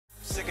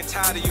Sick and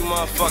tired of you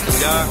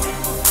motherfuckers, dog.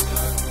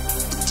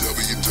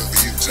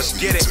 Let's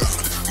get it.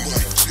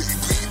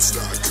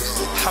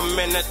 I'm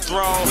in the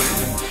throne,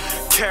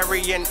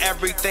 carrying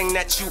everything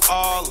that you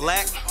all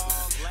lack.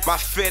 My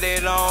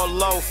fitted on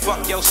low,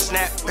 fuck your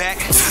snapback.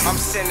 I'm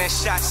sending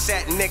shots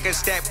at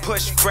niggas that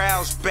push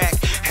brows back.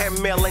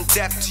 Head milling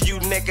death to you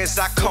niggas,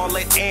 I call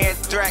it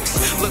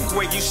anthrax. Look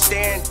where you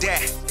stand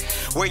at.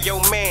 Where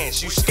your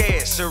mans, you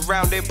scared,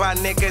 surrounded by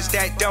niggas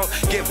that don't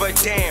give a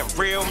damn.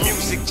 Real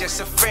music,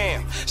 just a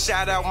fam.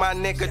 Shout out my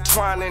nigga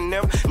Twan and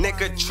them.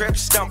 Nigga trip,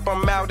 stump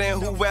them out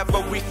and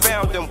whoever we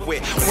found them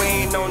with. We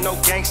ain't on no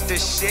gangster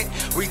shit,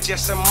 we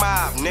just a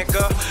mob,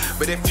 nigga.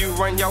 But if you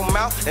run your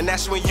mouth, and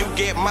that's when you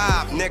get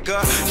mobbed,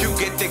 nigga. You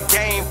get the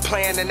game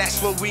plan, and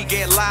that's when we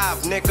get live,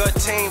 nigga.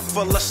 Team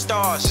full of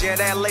stars, yeah,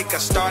 that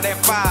Lakers start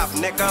at 5,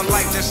 nigga.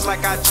 Like just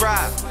like I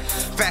drive,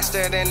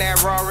 faster than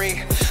that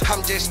Rari.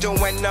 I'm just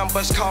doing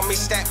numbers, call me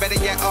stat, better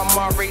yet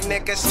Amari.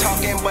 Niggas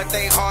talking but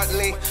they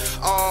hardly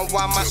on.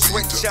 While my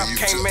switch up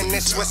came in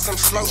this with some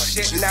slow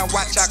shit. Now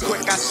watch how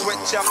quick I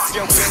switch up.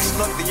 Yo bitch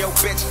look, then yo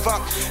bitch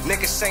fuck.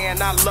 Niggas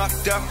saying I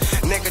lucked up.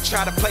 Nigga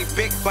try to play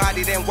big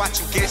body, then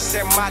watch you get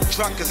sent my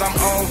truck. Cause I'm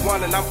on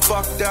one and I'm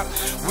fucked up.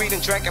 Weed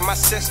and drank in my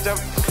system.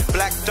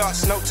 Black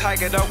thoughts, no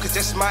tiger though, cause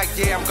this my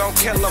year, I'm gon'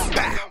 kill them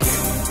back.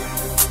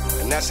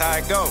 And that's how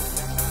it go.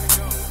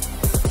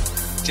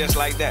 Just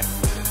like that.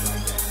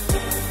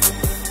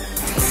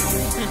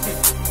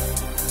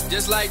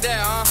 Just like that,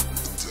 huh?